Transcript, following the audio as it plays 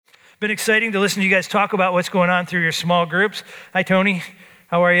Been exciting to listen to you guys talk about what's going on through your small groups. Hi, Tony.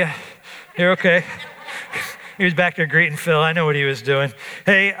 How are you? You're okay? He was back there greeting Phil. I know what he was doing.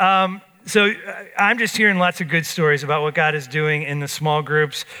 Hey, so I'm just hearing lots of good stories about what God is doing in the small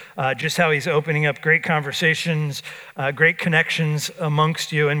groups, just how he's opening up great conversations, great connections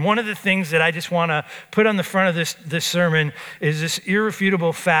amongst you. And one of the things that I just want to put on the front of this sermon is this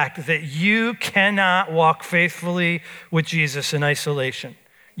irrefutable fact that you cannot walk faithfully with Jesus in isolation.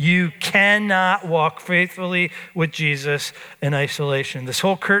 You cannot walk faithfully with Jesus in isolation. This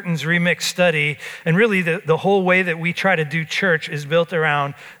whole Curtains Remix study, and really the whole way that we try to do church, is built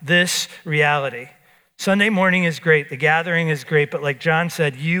around this reality. Sunday morning is great, the gathering is great, but like John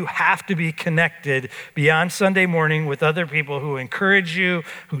said, you have to be connected beyond Sunday morning with other people who encourage you,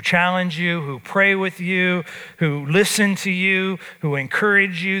 who challenge you, who pray with you, who listen to you, who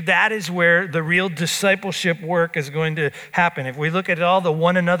encourage you. That is where the real discipleship work is going to happen. If we look at all the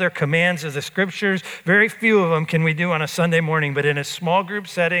one another commands of the scriptures, very few of them can we do on a Sunday morning, but in a small group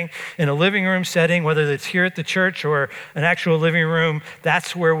setting, in a living room setting, whether it's here at the church or an actual living room,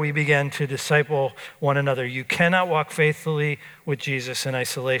 that's where we begin to disciple one another. You cannot walk faithfully with Jesus in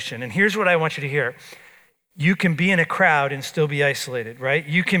isolation. And here's what I want you to hear. You can be in a crowd and still be isolated, right?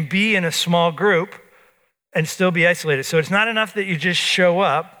 You can be in a small group and still be isolated. So it's not enough that you just show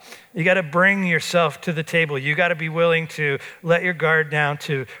up. You got to bring yourself to the table. You got to be willing to let your guard down,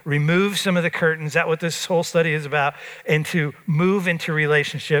 to remove some of the curtains. That's what this whole study is about, and to move into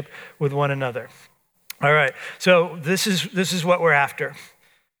relationship with one another. All right, so this is what we're after.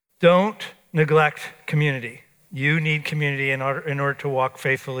 Don't neglect community. You need community in order to walk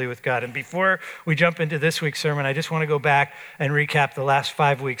faithfully with God. And before we jump into this week's sermon, I just want to go back and recap the last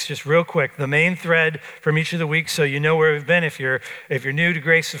 5 weeks, just real quick. The main thread from each of the weeks, so you know where we've been. If you're new to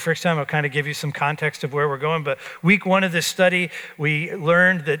Grace the first time, I'll kind of give you some context of where we're going. But week 1 of this study, we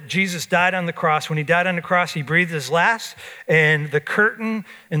learned that Jesus died on the cross. When he died on the cross, he breathed his last, and the curtain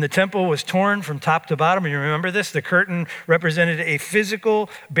in the temple was torn from top to bottom. And you remember this? The curtain represented a physical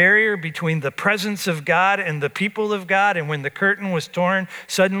barrier between the presence of God and the people of God. And when the curtain was torn,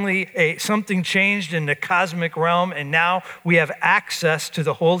 suddenly something changed in the cosmic realm, and now we have access to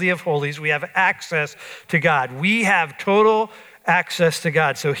the Holy of Holies. We have access to God. We have total access to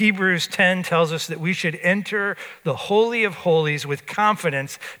God. So Hebrews 10 tells us that we should enter the Holy of Holies with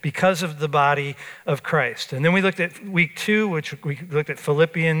confidence because of the body of Christ. And then we looked at week 2, which we looked at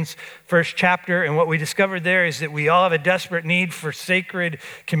Philippians' first chapter. And what we discovered there is that we all have a desperate need for sacred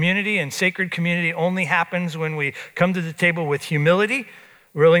community. And sacred community only happens when we come to the table with humility,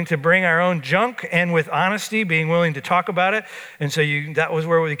 willing to bring our own junk, and with honesty, being willing to talk about it. And so that was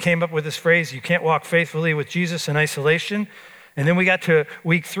where we came up with this phrase, you can't walk faithfully with Jesus in isolation. And then we got to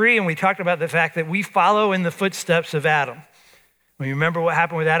week 3, and we talked about the fact that we follow in the footsteps of Adam. When you remember what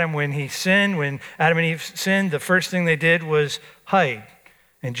happened with Adam when he sinned, when Adam and Eve sinned, the first thing they did was hide.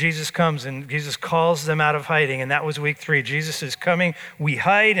 And Jesus comes, and Jesus calls them out of hiding, and that was week 3. Jesus is coming. We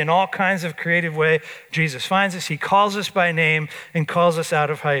hide in all kinds of creative way. Jesus finds us. He calls us by name and calls us out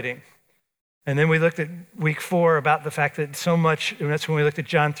of hiding. And then we looked at week 4 about the fact that so much, and that's when we looked at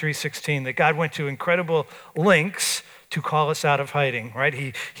John 3:16, that God went to incredible lengths to call us out of hiding,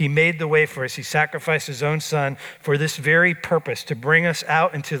 right? He made the way for us. He sacrificed his own son for this very purpose, to bring us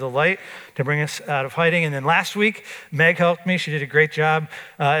out into the light, to bring us out of hiding. And then last week, Meg helped me. She did a great job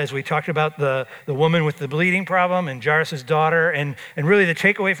as we talked about the woman with the bleeding problem and Jairus' daughter. And really the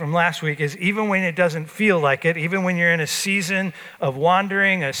takeaway from last week is even when it doesn't feel like it, even when you're in a season of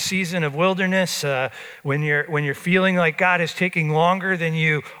wandering, a season of wilderness, when you're feeling like God is taking longer than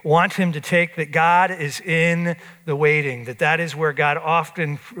you want him to take, that God is in the waiting, that is where God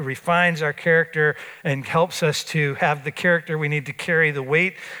often refines our character and helps us to have the character we need to carry the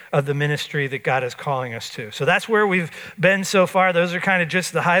weight of the ministry that God is calling us to. So that's where we've been so far. Those are kind of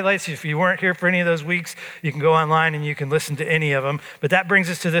just the highlights. If you weren't here for any of those weeks, you can go online and you can listen to any of them. But that brings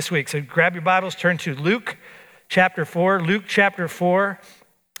us to this week. So grab your Bibles, turn to Luke chapter 4. Luke chapter 4.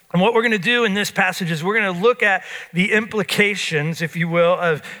 And what we're going to do in this passage is we're going to look at the implications, if you will,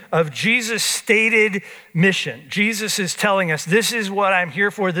 of Jesus' stated mission. Jesus is telling us, this is what I'm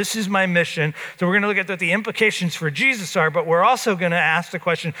here for, this is my mission. So we're going to look at what the implications for Jesus are, but we're also going to ask the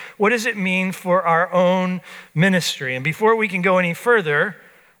question, what does it mean for our own ministry? And before we can go any further,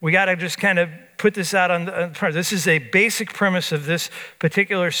 we got to just kind of put this out on the front. This is a basic premise of this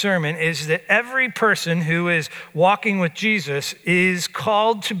particular sermon, is that every person who is walking with Jesus is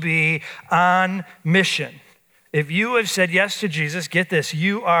called to be on mission. If you have said yes to Jesus, get this,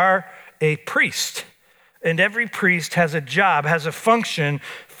 you are a priest. And every priest has a job, has a function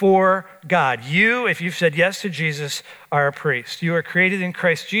for God. You, if you've said yes to Jesus, are a priest. You are created in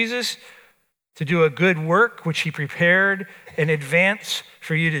Christ Jesus to do a good work, which he prepared in advance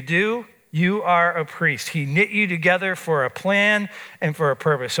for you to do. You are a priest. He knit you together for a plan and for a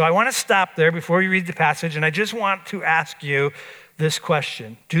purpose. So I want to stop there before you read the passage, and I just want to ask you this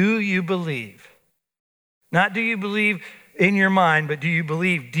question. Do you believe? Not do you believe in your mind, but do you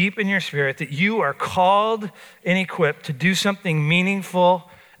believe deep in your spirit that you are called and equipped to do something meaningful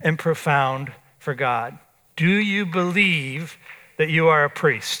and profound for God? Do you believe that you are a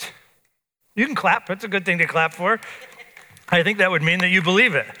priest? You can clap. That's a good thing to clap for. I think that would mean that you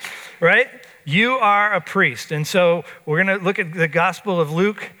believe it, right? You are a priest. And so we're going to look at the Gospel of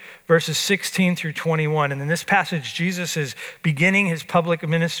Luke, verses 16 through 21. And in this passage, Jesus is beginning his public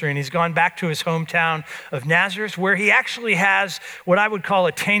ministry, and he's gone back to his hometown of Nazareth, where he actually has what I would call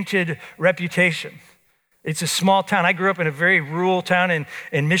a tainted reputation. It's a small town. I grew up in a very rural town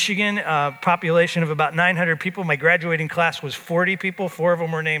in Michigan, population of about 900 people. My graduating class was 40 people. 4 of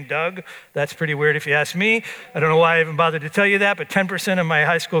them were named Doug. That's pretty weird if you ask me. I don't know why I even bothered to tell you that, but 10% of my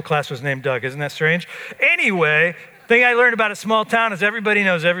high school class was named Doug. Isn't that strange? Anyway, the thing I learned about a small town is everybody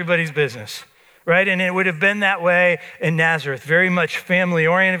knows everybody's business, right? And it would have been that way in Nazareth, very much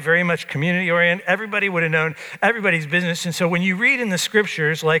family-oriented, very much community-oriented. Everybody would have known everybody's business. And so when you read in the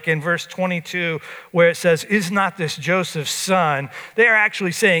scriptures, like in verse 22, where it says, "Is not this Joseph's son?" they are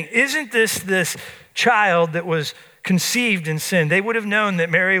actually saying, isn't this child that was conceived in sin? They would have known that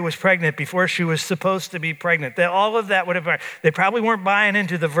Mary was pregnant before she was supposed to be pregnant. That all of that would have been, they probably weren't buying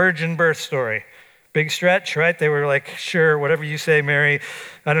into the virgin birth story. Big stretch, right? They were like, sure, whatever you say, Mary.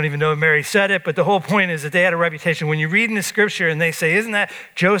 I don't even know if Mary said it, but the whole point is that they had a reputation. When you read in the scripture and they say, isn't that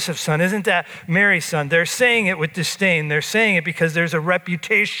Joseph's son? Isn't that Mary's son? They're saying it with disdain. They're saying it because there's a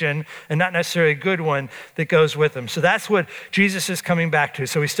reputation, and not necessarily a good one, that goes with them. So that's what Jesus is coming back to.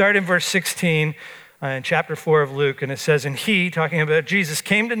 So we start in verse 16 in chapter 4 of Luke, and it says, "And he," talking about Jesus,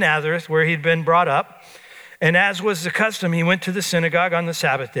 "came to Nazareth where he'd been brought up. And as was the custom, he went to the synagogue on the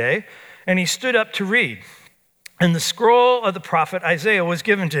Sabbath day, and he stood up to read. And the scroll of the prophet Isaiah was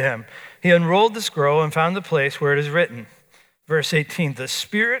given to him. He unrolled the scroll and found the place where it is written." Verse 18, "The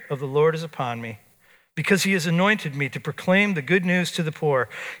Spirit of the Lord is upon me, because he has anointed me to proclaim the good news to the poor.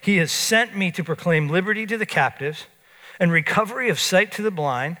 He has sent me to proclaim liberty to the captives and recovery of sight to the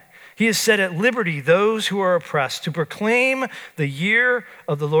blind. He has set at liberty those who are oppressed, to proclaim the year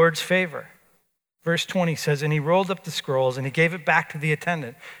of the Lord's favor." Verse 20 says, "And he rolled up the scrolls and he gave it back to the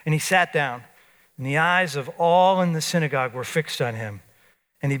attendant, and he sat down. And the eyes of all in the synagogue were fixed on him.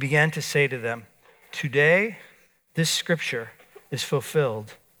 And he began to say to them, 'Today this scripture is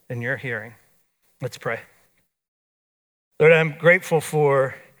fulfilled in your hearing.'" Let's pray. Lord, I'm grateful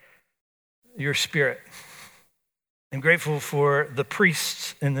for your Spirit. I'm grateful for the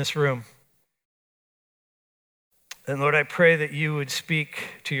priests in this room. And Lord, I pray that you would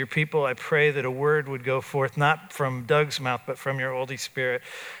speak to your people. I pray that a word would go forth, not from Doug's mouth, but from your Holy Spirit.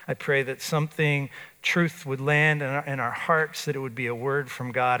 I pray that truth would land in our hearts, that it would be a word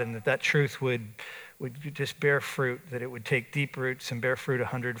from God, and that truth would just bear fruit, that it would take deep roots and bear fruit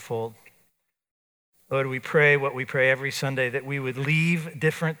 100-fold. Lord, we pray what we pray every Sunday, that we would leave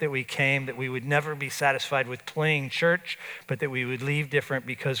different than we came, that we would never be satisfied with playing church, but that we would leave different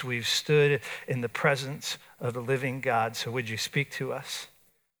because we've stood in the presence of the living God. So would you speak to us?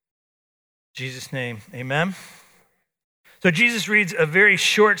 In Jesus' name, amen. So Jesus reads a very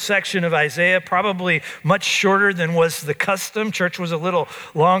short section of Isaiah, probably much shorter than was the custom. Church was a little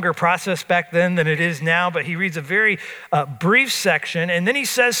longer process back then than it is now, but he reads a very brief section, and then he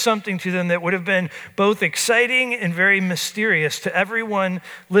says something to them that would have been both exciting and very mysterious to everyone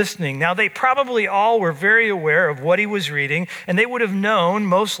listening. Now, they probably all were very aware of what he was reading, and they would have known,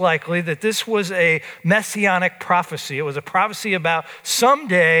 most likely, that this was a messianic prophecy. It was a prophecy about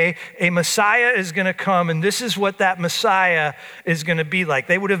someday a Messiah is going to come, and this is what that Messiah is going to be like.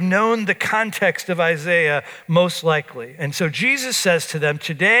 They would have known the context of Isaiah most likely. And so Jesus says to them,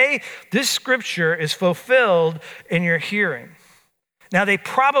 "Today, this scripture is fulfilled in your hearing." Now, they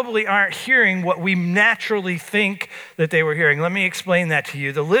probably aren't hearing what we naturally think that they were hearing. Let me explain that to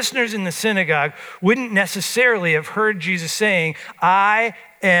you. The listeners in the synagogue wouldn't necessarily have heard Jesus saying, "I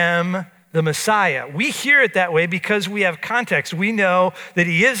am the Messiah." We hear it that way because we have context. We know that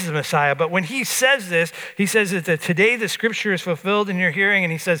he is the Messiah. But when he says this, he says that today the scripture is fulfilled in your hearing,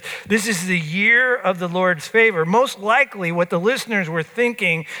 and he says, this is the year of the Lord's favor. Most likely what the listeners were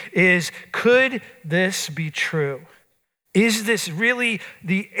thinking is, could this be true? Is this really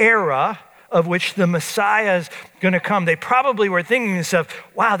the era of which the Messiah is going to come. They probably were thinking to themselves,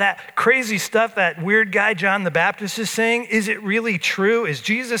 wow, that crazy stuff that weird guy John the Baptist is saying, is it really true? Is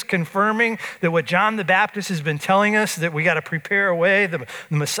Jesus confirming that what John the Baptist has been telling us, that we got to prepare a way, the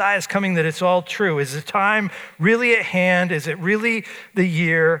Messiah is coming, that it's all true? Is the time really at hand? Is it really the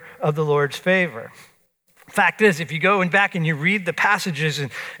year of the Lord's favor? Fact is, if you go back and you read the passages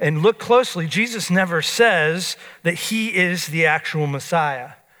and look closely, Jesus never says that he is the actual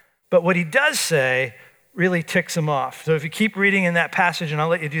Messiah. But what he does say really ticks him off. So if you keep reading in that passage, and I'll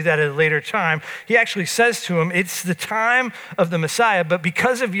let you do that at a later time, he actually says to him, it's the time of the Messiah, but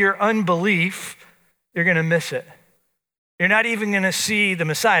because of your unbelief, you're going to miss it. You're not even going to see the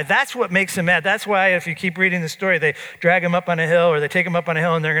Messiah. That's what makes him mad. That's why if you keep reading the story, they drag him up on a hill, or they take him up on a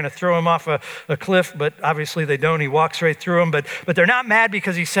hill and they're going to throw him off a cliff, but obviously they don't. He walks right through them. But they're not mad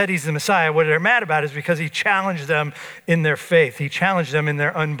because he said he's the Messiah. What they're mad about is because he challenged them in their faith. He challenged them in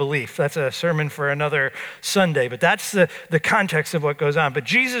their unbelief. That's a sermon for another Sunday, but that's the context of what goes on. But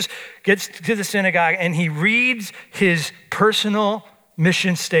Jesus gets to the synagogue and he reads his personal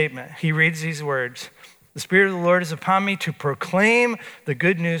mission statement. He reads these words. The Spirit of the Lord is upon me to proclaim the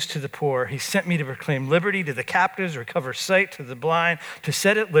good news to the poor. He sent me to proclaim liberty to the captives, recover sight to the blind, to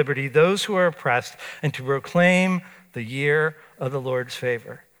set at liberty those who are oppressed, and to proclaim the year of the Lord's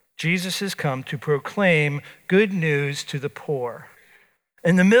favor. Jesus has come to proclaim good news to the poor.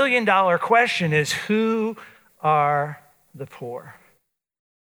 And the million-dollar question is, who are the poor?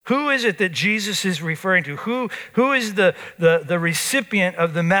 Who is it that Jesus is referring to? Who is the recipient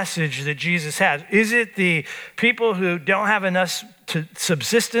of the message that Jesus has? Is it the people who don't have enough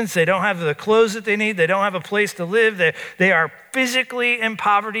subsistence? They don't have the clothes that they need. They don't have a place to live. They are physically in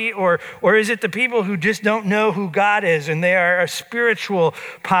poverty. Or is it the people who just don't know who God is and they are a spiritual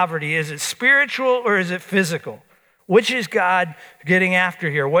poverty? Is it spiritual or is it physical? Which is God getting after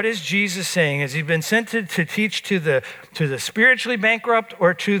here? What is Jesus saying? Has he been sent to teach to the spiritually bankrupt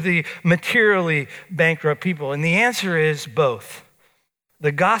or to the materially bankrupt people? And the answer is both.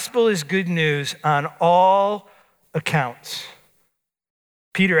 The gospel is good news on all accounts.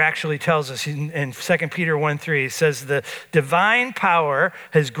 Peter actually tells us in 2 Peter 1:3, he says, the divine power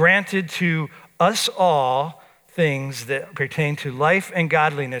has granted to us all things that pertain to life and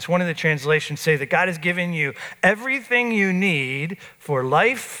godliness. One of the translations say that God has given you everything you need for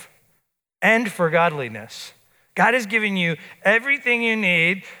life and for godliness. God has given you everything you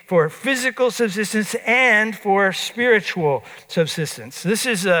need for physical subsistence and for spiritual subsistence. This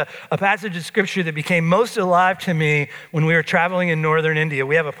is a passage of scripture that became most alive to me when we were traveling in northern India.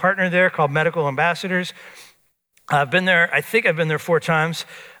 We have a partner there called Medical Ambassadors. I've been there 4 times.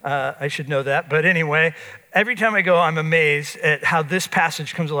 I should know that. But anyway, every time I go, I'm amazed at how this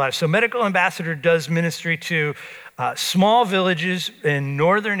passage comes alive. So Medical Ambassador does ministry to small villages in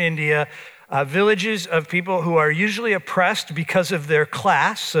northern India, villages of people who are usually oppressed because of their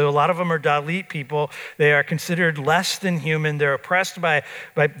class. So a lot of them are Dalit people. They are considered less than human. They're oppressed by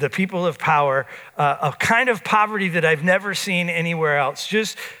the people of power, a kind of poverty that I've never seen anywhere else.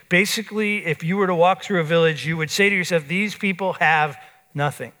 Just basically, if you were to walk through a village, you would say to yourself, these people have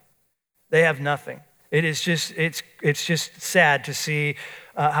nothing. They have nothing. It is just, it's just sad to see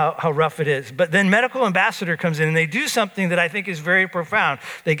how rough it is. But then Medical Ambassador comes in and they do something that I think is very profound.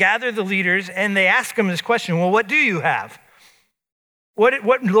 They gather the leaders and they ask them this question, well, what do you have?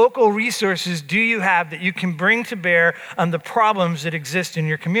 What local resources do you have that you can bring to bear on the problems that exist in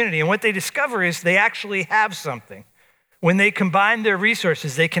your community? And what they discover is they actually have something. When they combine their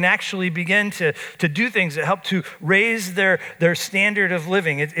resources, they can actually begin to do things that help to raise their standard of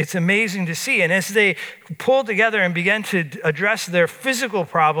living. It's amazing to see. And as they pull together and begin to address their physical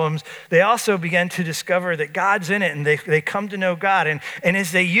problems, they also begin to discover that God's in it, and they come to know God. And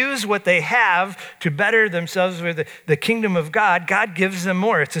as they use what they have to better themselves with the kingdom of God, God gives them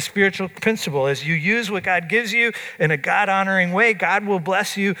more. It's a spiritual principle. As you use what God gives you in a God-honoring way, God will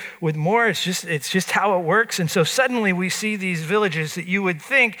bless you with more. It's just how it works. And so suddenly we see these villages that you would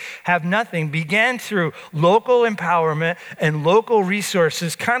think have nothing began through local empowerment and local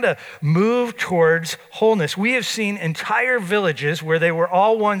resources kind of move towards wholeness. We have seen entire villages where they were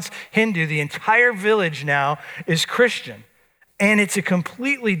all once Hindu. The entire village now is Christian. And it's a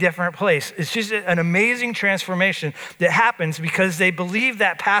completely different place. It's just an amazing transformation that happens because they believe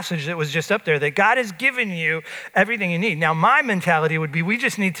that passage that was just up there, that God has given you everything you need. Now, my mentality would be we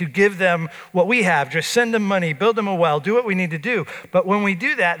just need to give them what we have, just send them money, build them a well, do what we need to do. But when we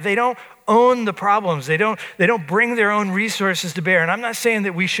do that, they don't own the problems. They don't bring their own resources to bear. And I'm not saying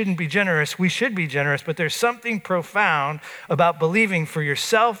that we shouldn't be generous. We should be generous, but there's something profound about believing for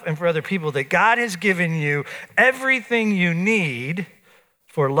yourself and for other people that God has given you everything you need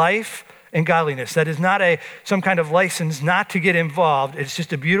for life and godliness. That is not some kind of license not to get involved. It's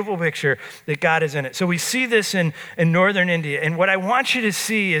just a beautiful picture that God is in it. So we see this in northern India. And what I want you to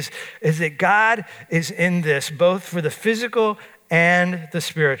see is that God is in this, both for the physical and the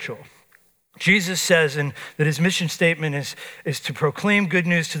spiritual. Jesus says that his mission statement is to proclaim good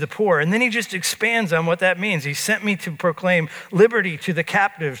news to the poor. And then he just expands on what that means. He sent me to proclaim liberty to the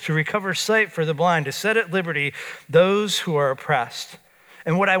captives, to recover sight for the blind, to set at liberty those who are oppressed.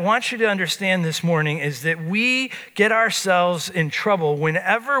 And what I want you to understand this morning is that we get ourselves in trouble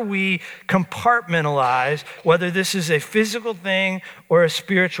whenever we compartmentalize whether this is a physical thing or a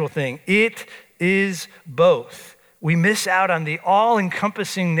spiritual thing. It is both. We miss out on the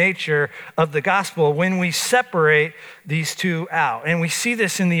all-encompassing nature of the gospel when we separate these two out. And we see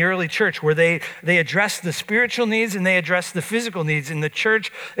this in the early church where they address the spiritual needs and they address the physical needs, and the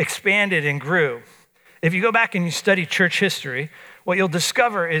church expanded and grew. If you go back and you study church history, what you'll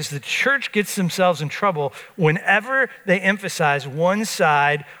discover is the church gets themselves in trouble whenever they emphasize one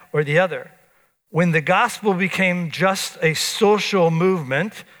side or the other. When the gospel became just a social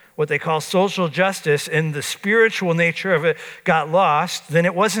movement, what they call social justice, and the spiritual nature of it got lost, then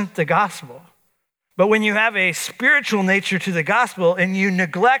it wasn't the gospel. But when you have a spiritual nature to the gospel and you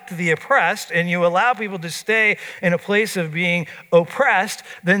neglect the oppressed and you allow people to stay in a place of being oppressed,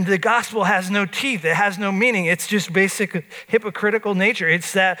 then the gospel has no teeth. It has no meaning. It's just basic hypocritical nature.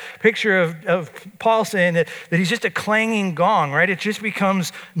 It's that picture of Paul saying that he's just a clanging gong, right? It just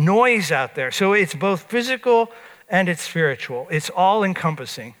becomes noise out there. So it's both physical and it's spiritual. It's all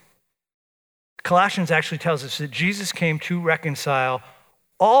encompassing. Colossians actually tells us that Jesus came to reconcile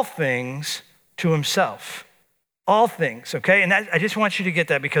all things to himself. All things, okay? And I just want you to get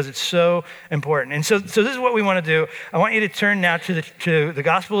that because it's so important. And so this is what we want to do. I want you to turn now to the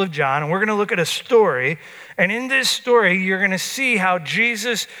Gospel of John, and we're going to look at a story. And in this story, you're going to see how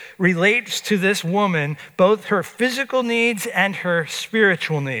Jesus relates to this woman, both her physical needs and her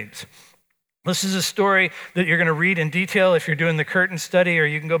spiritual needs. This is a story that you're going to read in detail if you're doing the Curtin study, or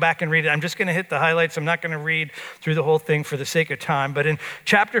you can go back and read it. I'm just going to hit the highlights. I'm not going to read through the whole thing for the sake of time. But in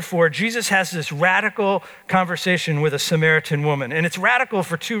chapter 4, Jesus has this radical conversation with a Samaritan woman. And it's radical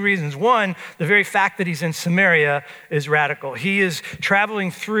for two reasons. One, the very fact that he's in Samaria is radical. He is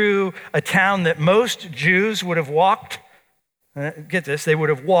traveling through a town that most Jews would have walked. Get this, they would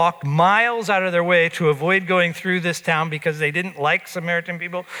have walked miles out of their way to avoid going through this town because they didn't like Samaritan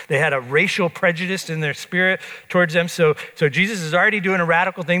people. They had a racial prejudice in their spirit towards them. So Jesus is already doing a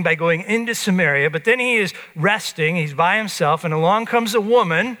radical thing by going into Samaria, but then he is resting, he's by himself, and along comes a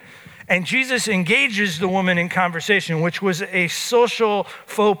woman, and Jesus engages the woman in conversation, which was a social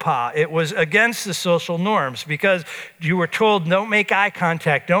faux pas. It was against the social norms because you were told don't make eye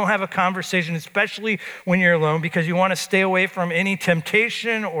contact, don't have a conversation, especially when you're alone, because you want to stay away from any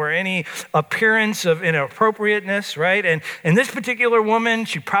temptation or any appearance of inappropriateness, right? And this particular woman,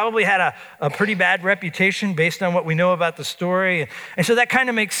 she probably had a pretty bad reputation based on what we know about the story. And so that kind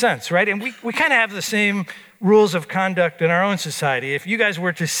of makes sense, right? And we kind of have the same rules of conduct in our own society. If you guys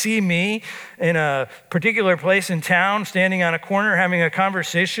were to see me in a particular place in town, standing on a corner, having a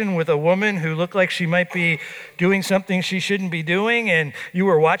conversation with a woman who looked like she might be doing something she shouldn't be doing, and you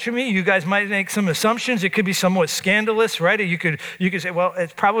were watching me, you guys might make some assumptions. It could be somewhat scandalous, right? You could say, well,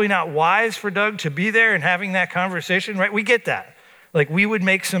 it's probably not wise for Doug to be there and having that conversation, right? We get that. Like, we would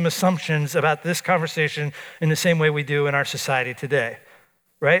make some assumptions about this conversation in the same way we do in our society today,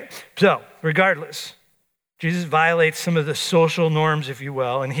 right? So, regardless, Jesus violates some of the social norms, if you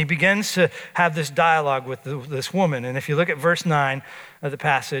will, and he begins to have this dialogue with this woman. And if you look at verse 9 of the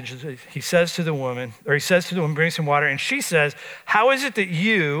passage, he says to the woman, bring some water, and she says, how is it that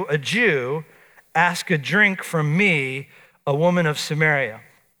you, a Jew, ask a drink from me, a woman of Samaria?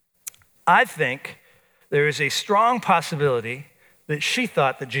 I think there is a strong possibility that she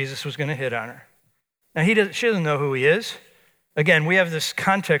thought that Jesus was going to hit on her. Now, she doesn't know who he is. Again, we have this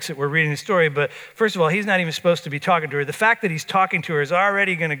context that we're reading the story, but first of all, he's not even supposed to be talking to her. The fact that he's talking to her is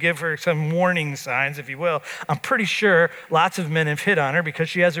already going to give her some warning signs, if you will. I'm pretty sure lots of men have hit on her because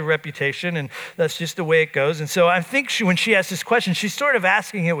she has a reputation, and that's just the way it goes. And so I think when she asks this question, she's sort of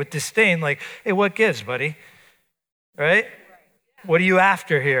asking it with disdain, like, hey, what gives, buddy? Right? What are you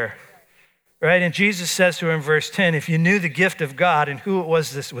after here? Right? And Jesus says to her in verse 10, if you knew the gift of God and who it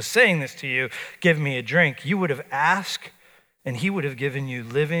was that was saying this to you, give me a drink, you would have asked, and he would have given you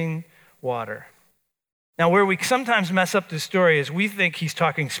living water. Now, where we sometimes mess up this story is we think he's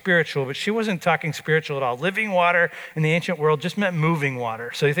talking spiritual, but she wasn't talking spiritual at all. Living water in the ancient world just meant moving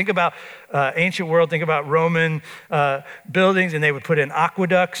water. So you think about ancient world, think about Roman buildings, and they would put in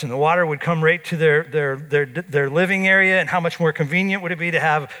aqueducts, and the water would come right to their living area. And how much more convenient would it be to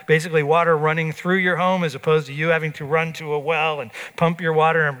have basically water running through your home as opposed to you having to run to a well and pump your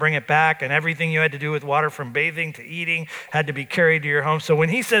water and bring it back, and everything you had to do with water from bathing to eating had to be carried to your home. So when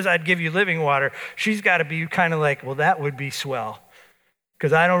he says, I'd give you living water, she's got to be kind of like, well, that would be swell.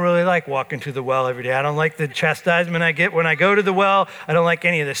 Because I don't really like walking to the well every day. I don't like the chastisement I get when I go to the well. I don't like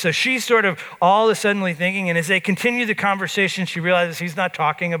any of this. So she's sort of all of a sudden thinking, and as they continue the conversation, she realizes he's not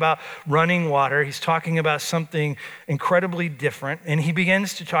talking about running water. He's talking about something incredibly different. And he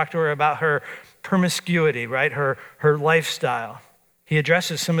begins to talk to her about her promiscuity, right? Her lifestyle. He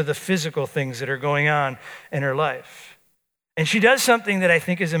addresses some of the physical things that are going on in her life. And she does something that I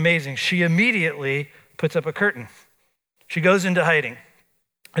think is amazing. She immediately puts up a curtain. She goes into hiding.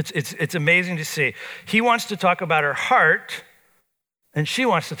 It's amazing to see. He wants to talk about her heart, and she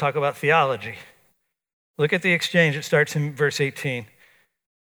wants to talk about theology. Look at the exchange. It starts in verse 18.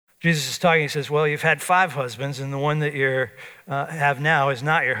 Jesus is talking. He says, well, you've had 5 husbands, and the one that you have now is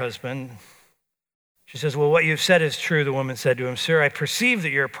not your husband. She says, well, what you've said is true, the woman said to him. Sir, I perceive that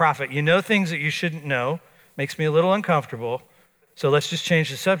you're a prophet. You know things that you shouldn't know. Makes me a little uncomfortable. So let's just change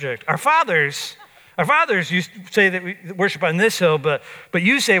the subject. Our fathers used to say that we worship on this hill, but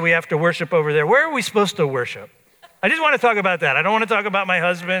you say we have to worship over there. Where are we supposed to worship? I just want to talk about that. I don't want to talk about my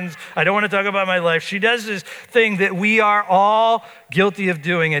husbands. I don't want to talk about my life. She does this thing that we are all guilty of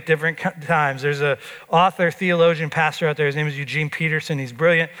doing at different times. There's an author, theologian, pastor out there. His name is Eugene Peterson. He's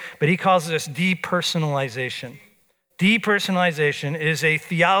brilliant, but he calls this depersonalization. Depersonalization is a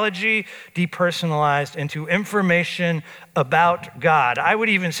theology depersonalized into information about God. I would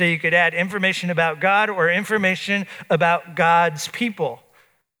even say you could add information about God or information about God's people.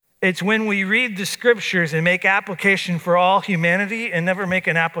 It's when we read the scriptures and make application for all humanity and never make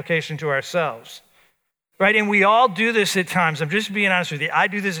an application to ourselves. Right? And we all do this at times. I'm just being honest with you. I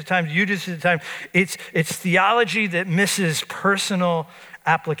do this at times. You do this at times. It's theology that misses personal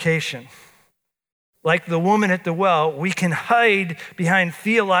application. Like the woman at the well, we can hide behind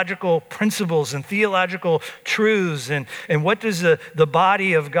theological principles and theological truths and what does the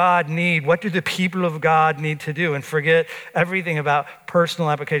body of God need? What do the people of God need to do? And forget everything about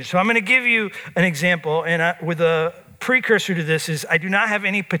personal application. So I'm going to give you an example, and with a precursor to this is I do not have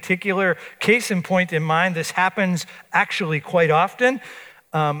any particular case in point in mind. This happens actually quite often.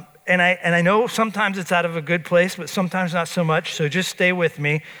 And I know sometimes it's out of a good place, but sometimes not so much. So just stay with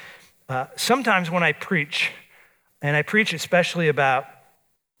me. Sometimes when I preach, and I preach especially about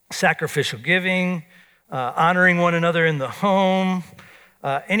sacrificial giving, honoring one another in the home,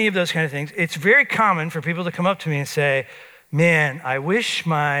 any of those kind of things, it's very common for people to come up to me and say, man, I wish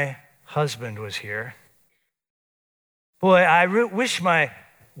my husband was here. Boy, I wish my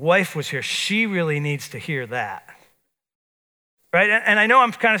wife was here. She really needs to hear that. Right? And I know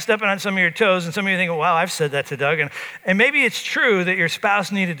I'm kind of stepping on some of your toes, and some of you think, wow, I've said that to Doug. And maybe it's true that your spouse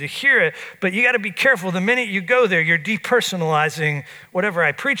needed to hear it, but you got to be careful. The minute you go there, you're depersonalizing whatever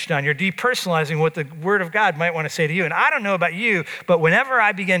I preached on. You're depersonalizing what the Word of God might want to say to you. And I don't know about you, but whenever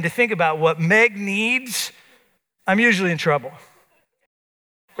I begin to think about what Meg needs, I'm usually in trouble.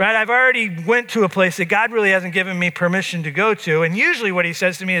 Right? I've already went to a place that God really hasn't given me permission to go to. And usually what he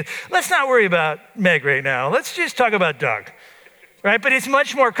says to me is, let's not worry about Meg right now. Let's just talk about Doug. Right? But it's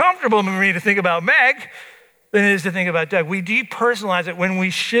much more comfortable for me to think about Meg than it is to think about Doug. We depersonalize it when we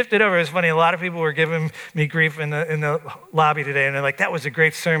shift it over. It's funny, a lot of people were giving me grief in the lobby today, and they're like, that was a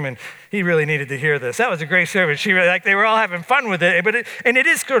great sermon. He really needed to hear this. That was a great sermon. They were all having fun with it, and it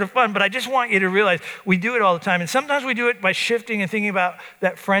is sort of fun, but I just want you to realize we do it all the time, and sometimes we do it by shifting and thinking about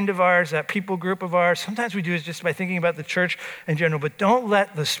that friend of ours, that people group of ours. Sometimes we do it just by thinking about the church in general, but don't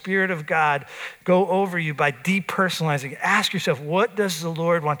let the Spirit of God go over you by depersonalizing. Ask yourself, what does the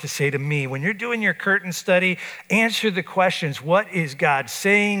Lord want to say to me? When you're doing your curtain study, answer the questions. What is God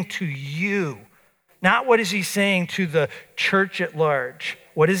saying to you? Not what is he saying to the church at large.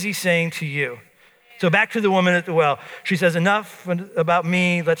 What is he saying to you? So back to the woman at the well. She says, enough about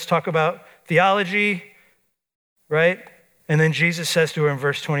me. Let's talk about theology, right? And then Jesus says to her in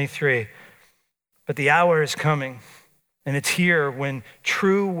verse 23, but the hour is coming, and it's here when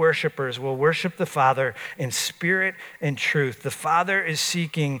true worshipers will worship the Father in spirit and truth. The Father is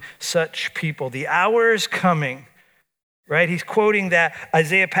seeking such people. The hour is coming right? He's quoting that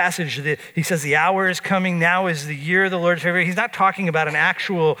Isaiah passage that he says, the hour is coming, now is the year of the Lord's favor. He's not talking about an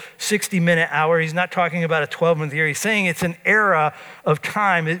actual 60-minute hour. He's not talking about a 12-month year. He's saying it's an era of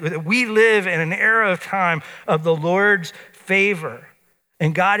time. We live in an era of time of the Lord's favor.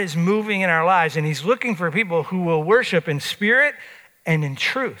 And God is moving in our lives, and he's looking for people who will worship in spirit and in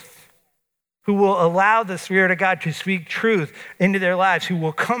truth, who will allow the Spirit of God to speak truth into their lives, who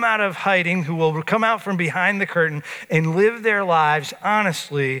will come out of hiding, who will come out from behind the curtain and live their lives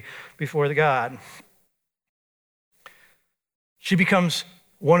honestly before the God. She becomes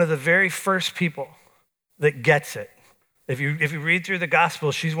one of the very first people that gets it. If you read through the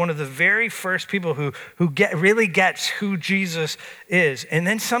Gospels, she's one of the very first people who really gets who Jesus is. And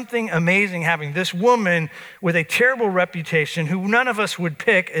then something amazing happening. This woman with a terrible reputation, who none of us would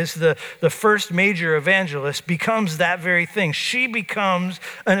pick as the first major evangelist, becomes that very thing. She becomes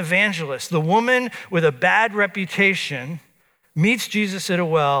an evangelist. The woman with a bad reputation meets Jesus at a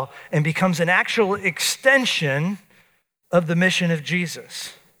well and becomes an actual extension of the mission of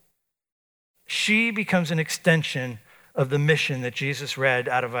Jesus. She becomes an extension of the mission that Jesus read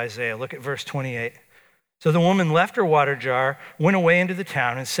out of Isaiah. Look at verse 28. So the woman left her water jar, went away into the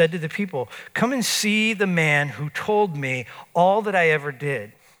town, and said to the people, "Come and see the man who told me all that I ever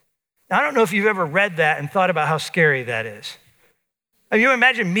did." Now, I don't know if you've ever read that and thought about how scary that is. Have you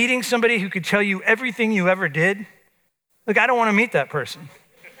imagined meeting somebody who could tell you everything you ever did? Look, I don't want to meet that person.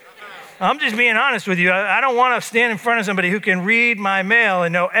 I'm just being honest with you. I don't want to stand in front of somebody who can read my mail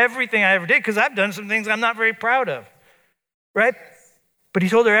and know everything I ever did, because I've done some things I'm not very proud of. Right? But he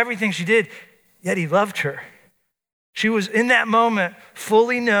told her everything she did, yet he loved her. She was in that moment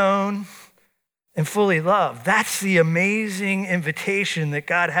fully known and fully loved. That's the amazing invitation that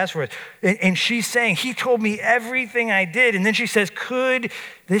God has for us. And she's saying, he told me everything I did. And then she says, could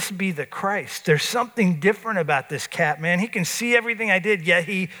this be the Christ? There's something different about this cat, man. He can see everything I did, yet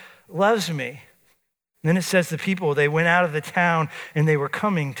he loves me. And then it says the people, they went out of the town and they were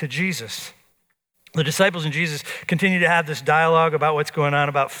coming to Jesus. The disciples and Jesus continue to have this dialogue about what's going on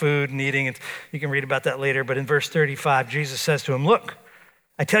about food and eating. And you can read about that later. But in verse 35, Jesus says to him, "Look,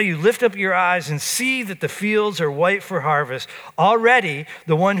 I tell you, lift up your eyes and see that the fields are white for harvest. Already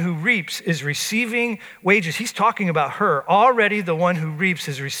the one who reaps is receiving wages." He's talking about her. Already the one who reaps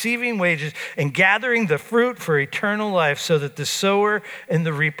is receiving wages and gathering the fruit for eternal life, so that the sower and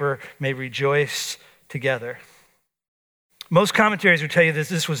the reaper may rejoice together. Most commentaries would tell you that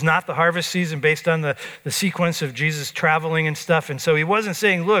this was not the harvest season based on the sequence of Jesus traveling and stuff. And so he wasn't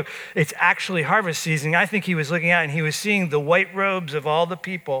saying, look, it's actually harvest season. I think he was looking out and he was seeing the white robes of all the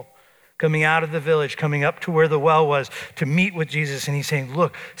people coming out of the village, coming up to where the well was to meet with Jesus. And he's saying,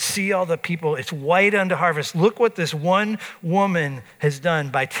 look, see all the people. It's white unto harvest. Look what this one woman has done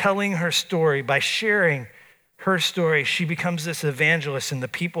by telling her story, by sharing her story. She becomes this evangelist and the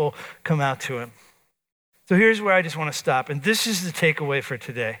people come out to him. So here's where I just want to stop. And this is the takeaway for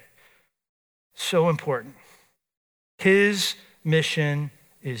today. So important. His mission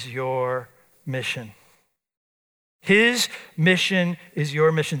is your mission. His mission is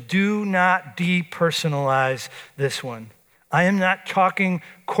your mission. Do not depersonalize this one. I am not talking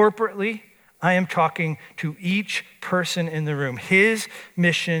corporately. I am talking to each person in the room. His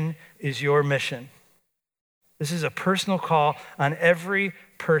mission is your mission. This is a personal call on every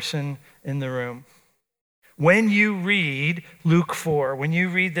person in the room. When you read Luke 4, when you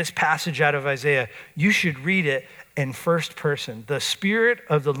read this passage out of Isaiah, you should read it in first person. The Spirit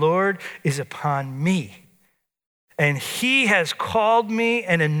of the Lord is upon me, and he has called me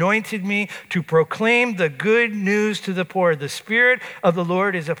and anointed me to proclaim the good news to the poor. The Spirit of the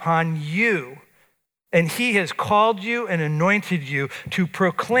Lord is upon you, and he has called you and anointed you to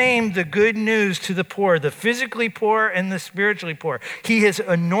proclaim the good news to the poor, the physically poor and the spiritually poor. He has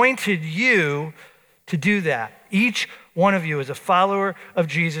anointed you to do that. Each one of you as a follower of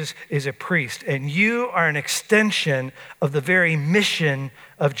Jesus is a priest, and you are an extension of the very mission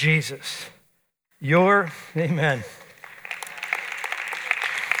of Jesus. Amen.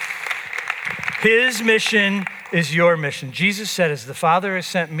 His mission is your mission. Jesus said, as the Father has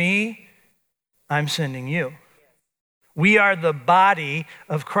sent me, I'm sending you. We are the body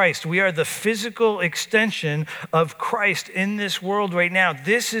of Christ. We are the physical extension of Christ in this world right now.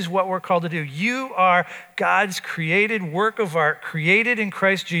 This is what we're called to do. You are God's created work of art, created in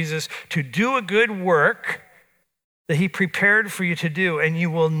Christ Jesus to do a good work that he prepared for you to do. And you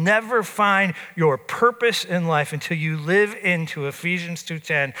will never find your purpose in life until you live into Ephesians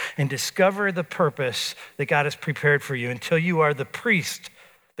 2:10 and discover the purpose that God has prepared for you, until you are the priest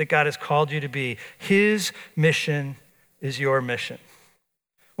that God has called you to be. His mission is your mission.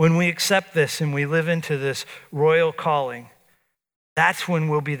 When we accept this and we live into this royal calling, that's when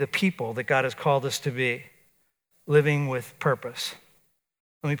we'll be the people that God has called us to be, living with purpose.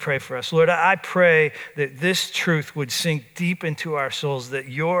 Let me pray for us. Lord, I pray that this truth would sink deep into our souls, that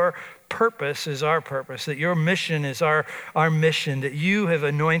your purpose is our purpose, that your mission is our mission, that you have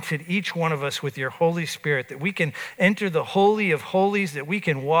anointed each one of us with your Holy Spirit, that we can enter the Holy of Holies, that we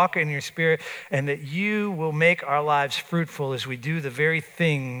can walk in your Spirit, and that you will make our lives fruitful as we do the very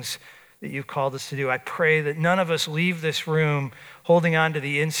things that you've called us to do. I pray that none of us leave this room holding on to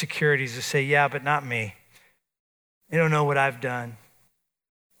the insecurities to say, yeah, but not me. You don't know what I've done.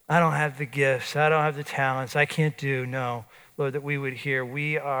 I don't have the gifts. I don't have the talents. I can't do. No, Lord, that we would hear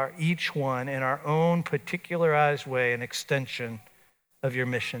we are each one in our own particularized way an extension of your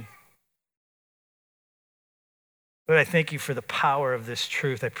mission. Lord, I thank you for the power of this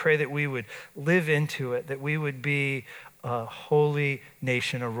truth. I pray that we would live into it, that we would be a holy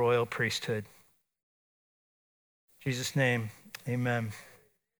nation, a royal priesthood. In Jesus' name, amen.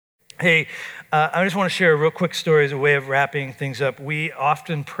 Hey, I just want to share a real quick story as a way of wrapping things up. We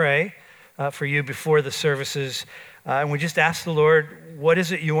often pray for you before the services, and we just ask the Lord, what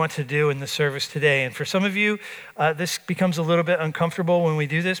is it you want to do in the service today? And for some of you, this becomes a little bit uncomfortable when we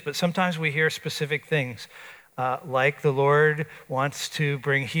do this, but sometimes we hear specific things, like the Lord wants to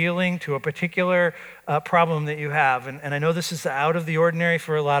bring healing to a particular problem that you have. And I know this is out of the ordinary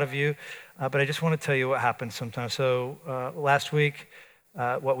for a lot of you, but I just want to tell you what happens sometimes. So last week,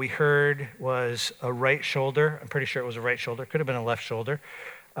 what we heard was a right shoulder. I'm pretty sure it was a right shoulder. Could have been a left shoulder.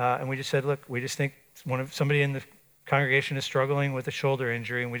 And we just said, look, we just think somebody in the congregation is struggling with a shoulder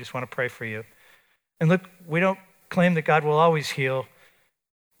injury, and we just want to pray for you. And look, we don't claim that God will always heal,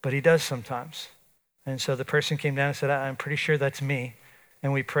 but he does sometimes. And so the person came down and said, I'm pretty sure that's me.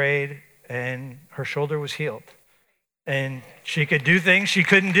 And we prayed, and her shoulder was healed. And she could do things she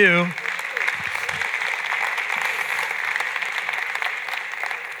couldn't do.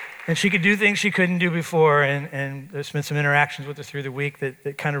 And she could do things she couldn't do before, and there's been some interactions with her through the week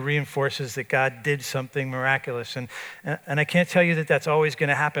that kind of reinforces that God did something miraculous. And I can't tell you that that's always going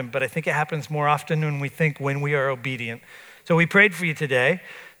to happen, but I think it happens more often when we are obedient. So we prayed for you today,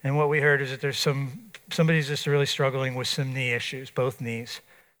 and what we heard is that there's somebody's just really struggling with some knee issues, both knees,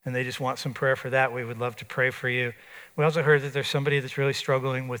 and they just want some prayer for that. We would love to pray for you. We also heard that there's somebody that's really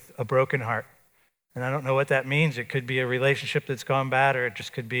struggling with a broken heart. And I don't know what that means. It could be a relationship that's gone bad, or it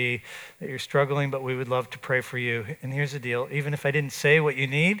just could be that you're struggling, but we would love to pray for you. And here's the deal. Even if I didn't say what you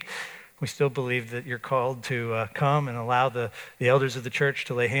need, we still believe that you're called to come and allow the elders of the church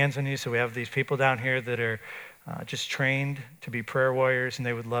to lay hands on you. So we have these people down here that are just trained to be prayer warriors, and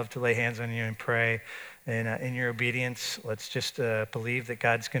they would love to lay hands on you and pray. And in your obedience, let's just believe that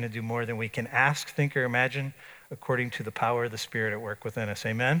God's going to do more than we can ask, think, or imagine, according to the power of the Spirit at work within us.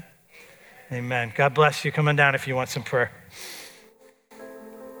 Amen? Amen. God bless you. Come on down if you want some prayer.